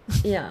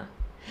 Yeah.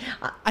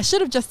 I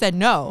should have just said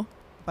no,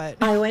 but.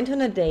 I went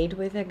on a date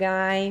with a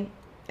guy.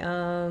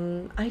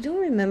 I don't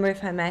remember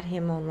if I met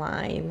him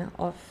online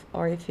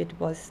or if it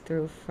was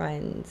through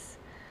friends.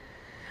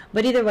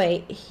 But either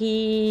way,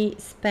 we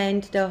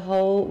went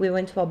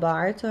to a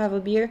bar to have a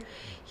beer.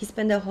 He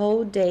spent the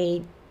whole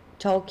day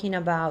talking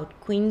about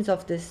Queens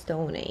of the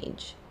Stone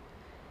Age.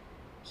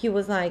 He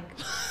was like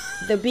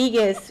the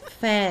biggest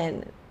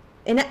fan.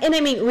 And I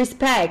mean,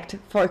 respect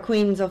for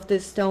Queens of the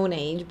Stone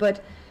Age.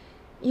 But,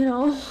 you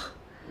know,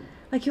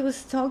 like he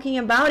was talking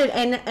about it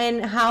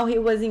and how he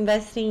was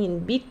investing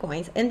in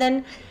Bitcoins. And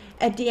then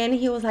at the end,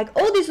 he was like,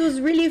 oh, this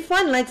was really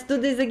fun. Let's do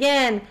this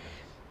again.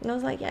 And I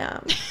was like, yeah.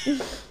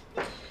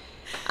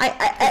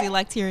 He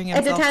liked hearing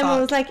himself at the time talk. I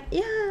was like,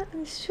 yeah,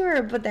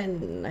 sure, but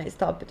then I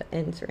stopped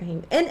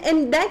answering.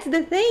 And that's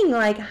the thing,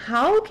 like,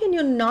 how can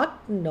you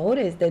not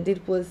notice that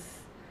it was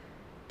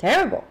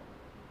terrible?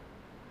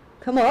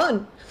 Come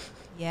on.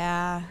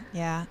 Yeah.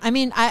 I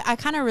mean, I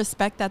kind of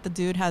respect that the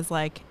dude has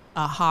like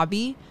a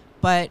hobby,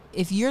 but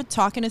if you're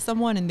talking to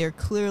someone and they're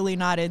clearly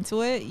not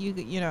into it, you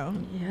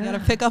gotta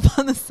pick up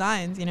on the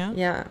signs, you know?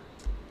 Yeah.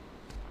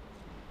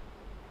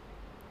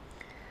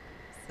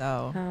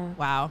 So,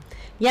 wow.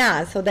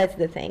 Yeah, so that's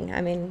the thing.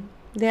 I mean,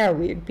 there are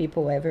weird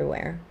people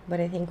everywhere, but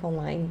I think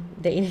online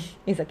dating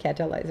is a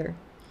catalyzer.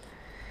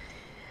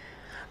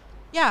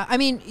 Yeah, I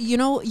mean,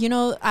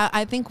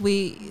 I think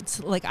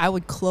it's like I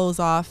would close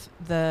off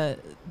this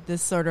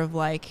sort of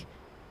like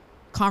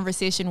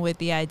conversation with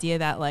the idea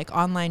that like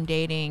online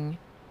dating,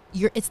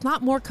 it's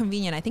not more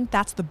convenient. I think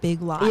that's the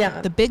big lie.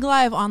 Yeah. The big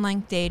lie of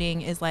online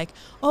dating is like,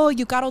 oh,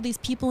 you got all these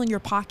people in your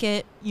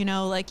pocket,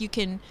 like you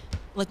can.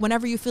 Like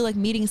whenever you feel like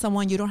meeting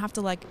someone, you don't have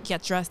to like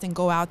get dressed and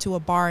go out to a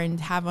bar and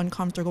have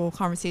uncomfortable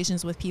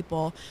conversations with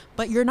people.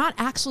 But you're not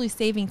actually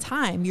saving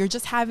time. You're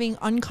just having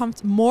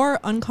more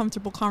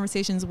uncomfortable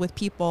conversations with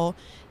people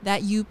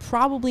that you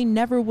probably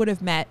never would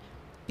have met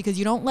because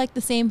you don't like the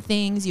same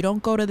things. You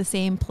don't go to the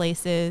same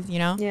places,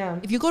 Yeah.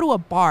 If you go to a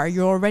bar,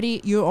 you're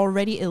already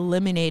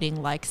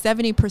eliminating like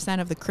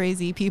 70% of the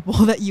crazy people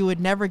that you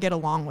would never get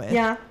along with.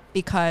 Yeah.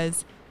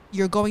 Because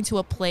you're going to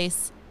a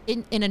place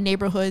in a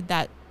neighborhood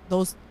that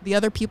the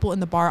other people in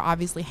the bar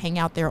obviously hang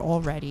out there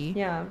already.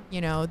 Yeah.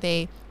 You know,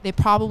 they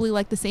probably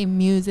like the same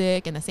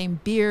music and the same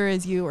beer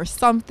as you or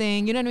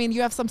something. You know what I mean?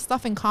 You have some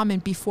stuff in common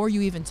before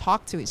you even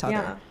talk to each other.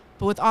 Yeah.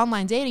 But with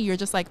online dating, you're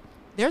just like,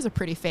 there's a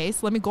pretty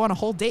face. Let me go on a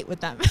whole date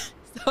with them.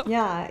 So,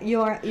 Yeah,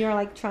 you're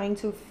like trying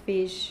to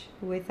fish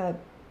with a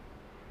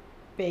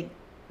big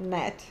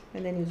net,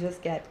 and then you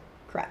just get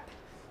crap.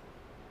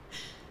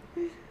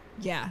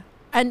 yeah.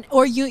 And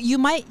or you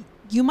might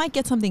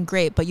get something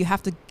great, but you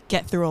have to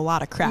get through a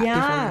lot of crap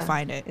before you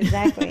find it.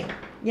 Exactly.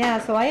 Yeah,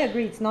 so I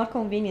agree. It's not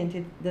convenient.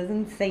 It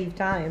doesn't save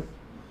time.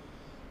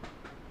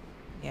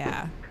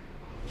 Yeah.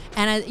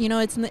 And you know,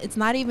 it's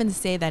not even to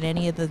say that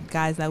any of the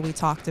guys that we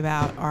talked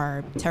about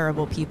are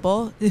terrible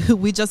people.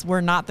 We just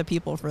were not the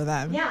people for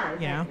them. Yeah,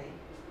 exactly. You know?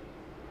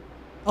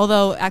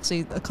 Although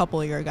actually a couple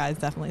of your guys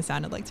definitely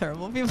sounded like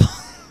terrible people.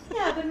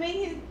 Yeah, but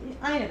maybe,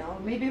 I don't know,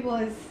 maybe it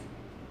was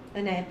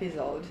an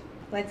episode.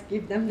 Let's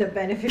give them the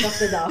benefit of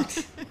the doubt.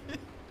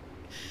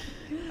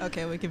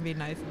 Okay, we can be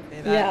nice and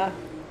say that. Yeah.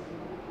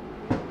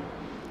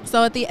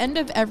 So at the end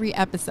of every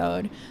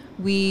episode,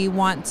 we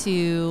want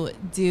to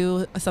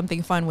do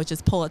something fun, which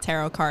is pull a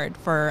tarot card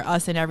for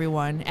us and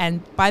everyone.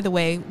 And by the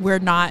way, we're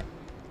not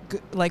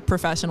like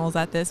professionals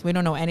at this. We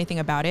don't know anything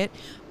about it,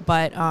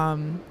 but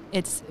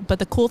but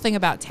the cool thing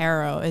about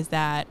tarot is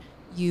that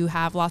you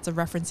have lots of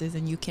references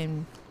and you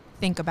can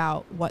think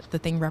about what the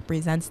thing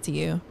represents to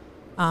you,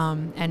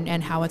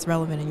 and how it's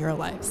relevant in your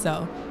life.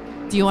 So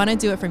do you want to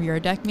do it from your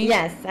deck, Mish?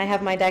 Yes, I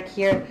have my deck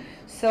here.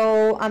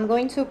 So I'm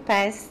going to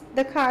pass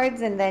the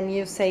cards and then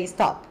you say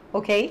stop.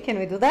 Okay, can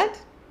we do that?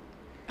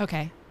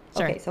 Okay,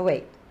 sure. Okay, so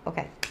wait.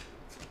 Okay.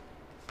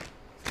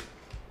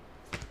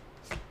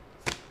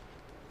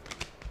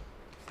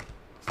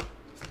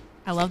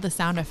 I love the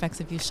sound effects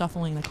of you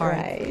shuffling the cards.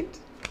 Right.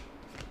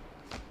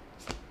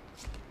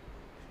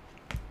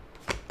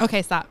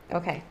 Okay, stop.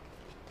 Okay.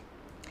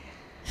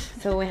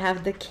 So we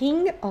have the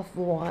King of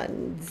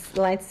Wands.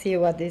 Let's see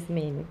what this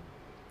means.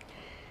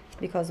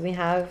 Because we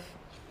have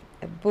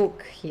a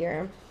book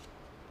here.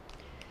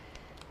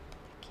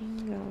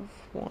 King of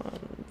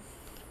Wands.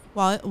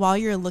 While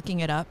you're looking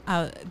it up,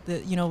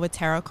 with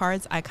tarot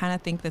cards, I kind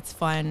of think that's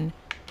fun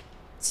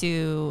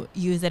to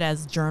use it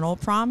as journal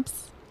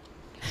prompts.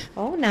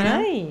 Oh,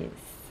 nice.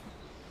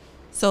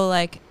 So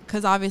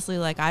because obviously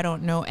I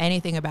don't know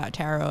anything about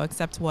tarot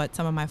except what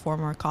some of my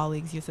former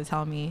colleagues used to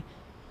tell me,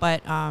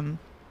 but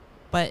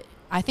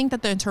I think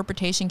that the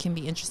interpretation can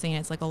be interesting.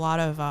 It's like a lot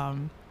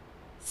of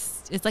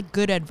it's like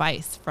good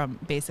advice from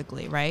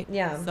basically, right?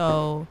 Yeah.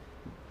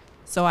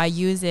 So I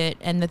use it,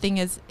 and the thing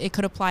is, it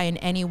could apply in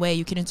any way.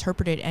 You can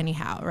interpret it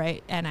anyhow,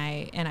 right? And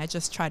I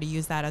just try to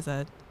use that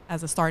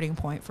as a starting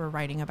point for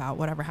writing about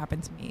whatever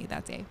happened to me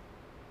that day.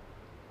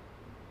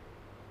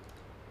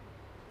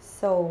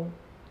 So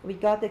we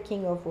got the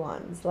King of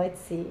Wands. Let's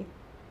see.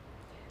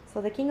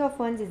 So the King of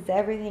Wands is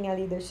everything a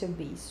leader should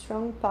be: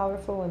 strong,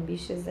 powerful,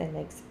 ambitious, and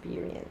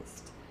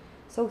experienced.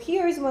 So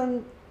here's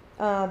one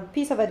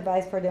piece of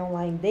advice for the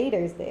online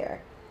daters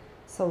there.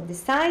 So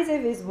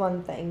decisive is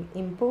one thing,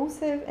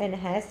 impulsive and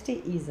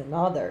hasty is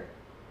another.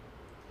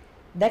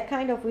 That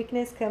kind of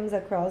weakness comes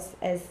across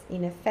as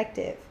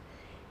ineffective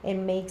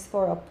and makes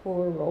for a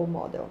poor role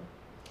model.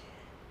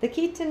 The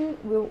kitten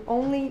will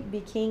only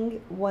be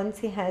king once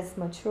he has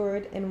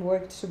matured and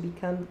worked to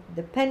become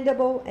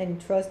dependable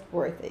and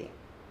trustworthy.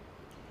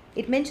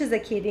 It mentions a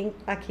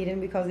kitten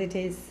because it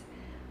is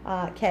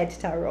a cat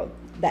tarot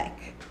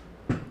deck.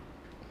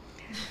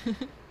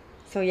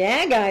 So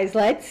yeah, guys,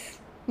 let's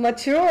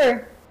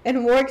mature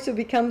and work to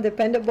become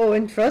dependable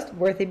and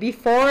trustworthy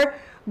before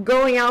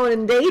going out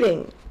and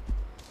dating.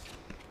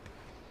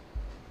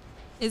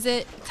 Is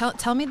it?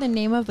 Tell me the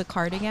name of the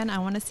card again. I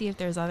want to see if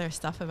there's other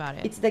stuff about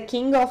it. It's the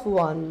King of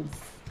Wands.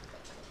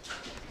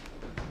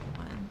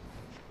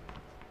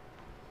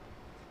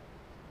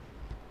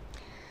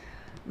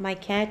 My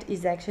cat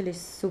is actually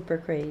super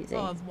crazy.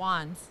 Oh, of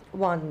Wands.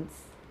 Wands.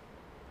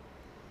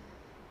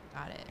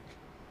 Got it.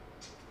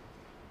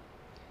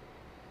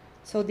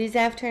 So this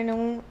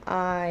afternoon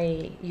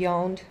I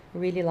yawned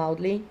really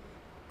loudly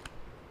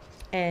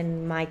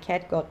and my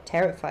cat got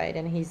terrified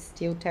and he's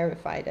still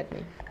terrified at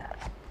me.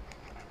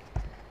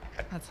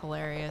 That's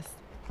hilarious.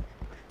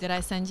 Did I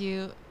send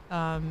you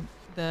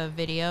the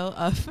video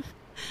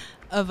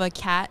of a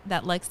cat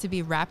that likes to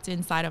be wrapped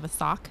inside of a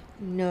sock?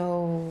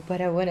 No,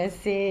 but I want to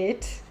see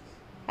it.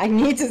 I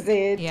need to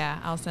see it. Yeah,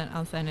 I'll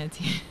send it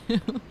to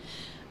you.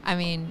 I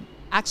mean,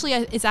 actually,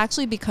 it's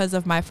actually because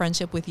of my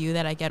friendship with you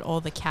that I get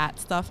all the cat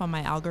stuff on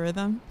my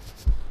algorithm.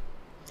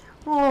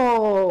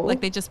 Oh.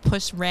 Like they just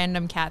push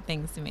random cat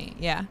things to me.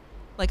 Yeah.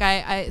 Like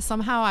I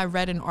somehow I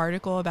read an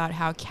article about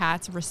how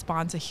cats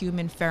respond to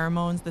human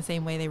pheromones the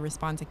same way they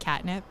respond to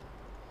catnip.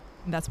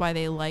 And that's why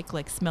they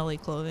like smelly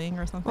clothing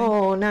or something.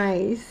 Oh,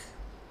 nice.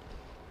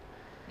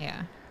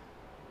 Yeah.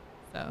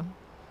 So.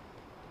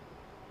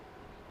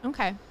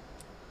 Okay.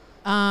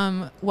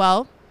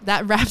 Well,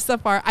 that wraps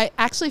up I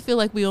actually feel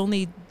like we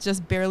only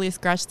just barely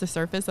scratched the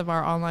surface of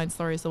our online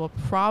story, so we'll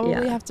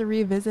probably have to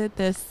revisit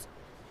this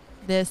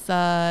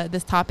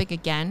topic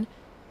again.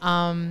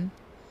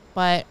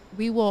 But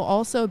we will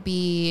also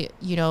be,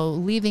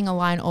 leaving a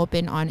line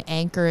open on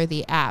Anchor,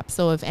 the app.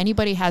 So if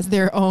anybody has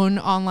their own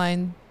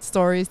online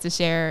stories to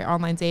share,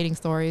 online dating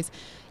stories,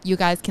 you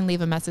guys can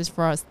leave a message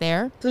for us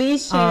there.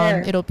 Please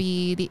share. It'll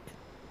be the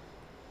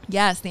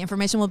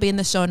information will be in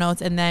the show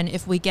notes. And then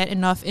if we get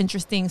enough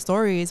interesting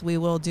stories, we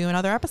will do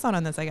another episode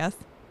on this, I guess.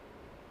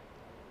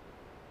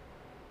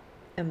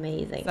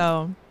 Amazing.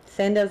 So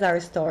send us our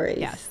stories.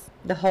 Yes.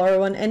 The horror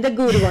one and the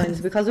good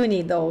ones, because we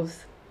need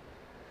those.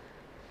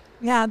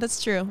 Yeah,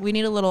 that's true. We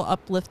need a little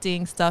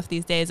uplifting stuff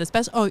these days,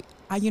 especially.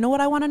 Oh, you know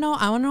what I want to know?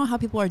 I want to know how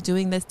people are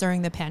doing this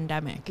during the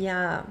pandemic.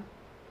 Yeah.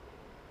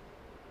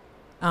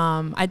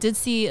 I did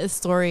see a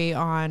story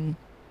on,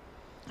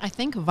 I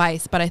think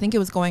Vice, but I think it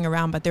was going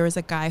around. But there was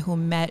a guy who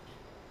met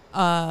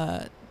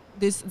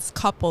this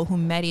couple who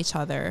met each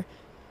other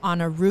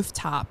on a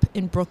rooftop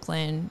in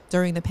Brooklyn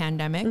during the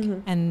pandemic,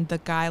 and the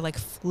guy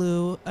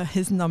flew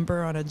his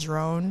number on a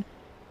drone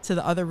to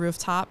the other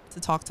rooftop to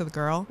talk to the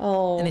girl.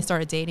 And they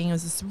started dating. It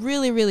was this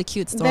really, really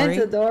cute story.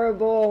 That's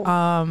adorable.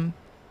 And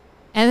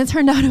it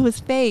turned out it was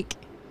fake.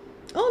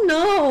 Oh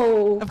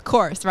no. Of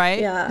course,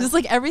 right? Yeah. Just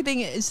everything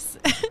is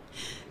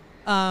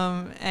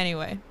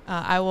anyway,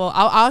 I'll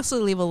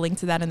also leave a link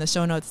to that in the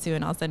show notes too,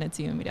 and I'll send it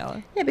to you,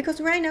 Mirella. Yeah,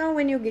 because right now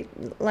when you get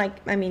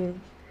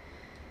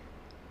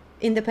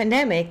in the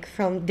pandemic,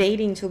 from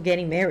dating to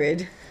getting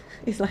married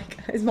is a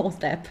small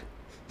step.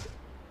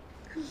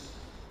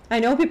 I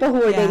know people who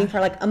were dating for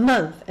a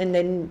month and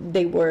then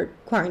they were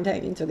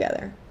quarantining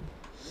together.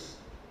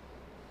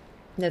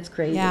 That's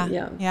crazy.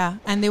 Yeah.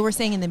 And they were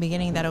saying in the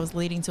beginning that it was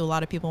leading to a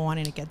lot of people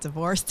wanting to get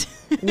divorced.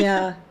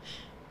 Yeah.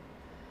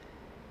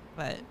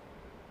 But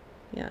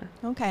yeah.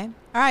 Okay.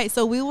 All right.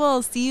 So we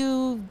will see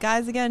you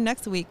guys again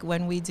next week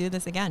when we do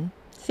this again.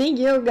 See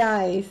you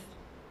guys.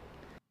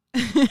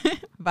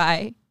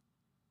 Bye.